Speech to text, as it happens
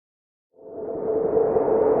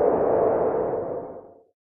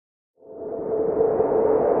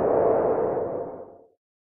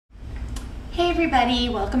everybody,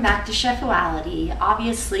 welcome back to Chefuality.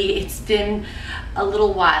 Obviously it's been a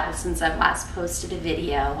little while since I've last posted a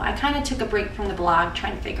video. I kind of took a break from the blog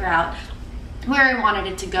trying to figure out where I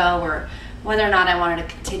wanted it to go or whether or not I wanted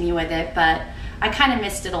to continue with it, but I kind of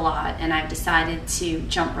missed it a lot and I've decided to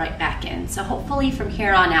jump right back in. So hopefully from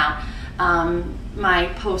here on out my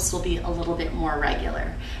posts will be a little bit more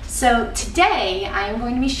regular. So today I'm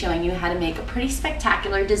going to be showing you how to make a pretty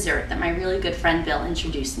spectacular dessert that my really good friend Bill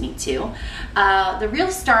introduced me to. The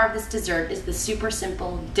real star of this dessert is the super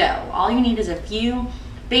simple dough. All you need is a few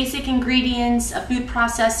basic ingredients, a food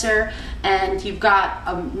processor, and you've got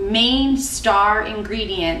a main star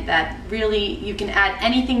ingredient that really you can add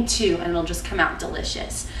anything to and it'll just come out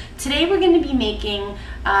delicious. Today we're going to be making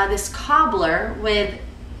this cobbler with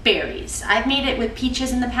berries. I've made it with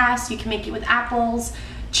peaches in the past. You can make it with apples,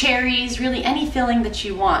 cherries, really any filling that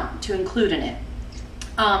you want to include in it.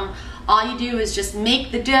 All you do is just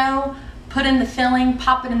make the dough, put in the filling,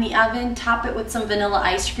 pop it in the oven, top it with some vanilla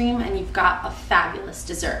ice cream, and you've got a fabulous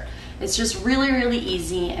dessert. It's just really, really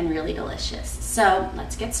easy and really delicious. So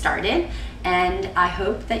let's get started, and I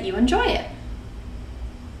hope that you enjoy it.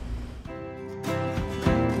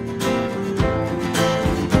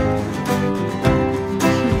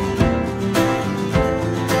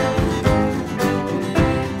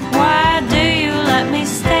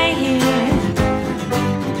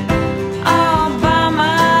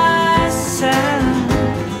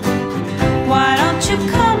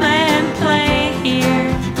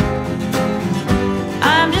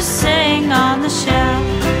 On the shelf.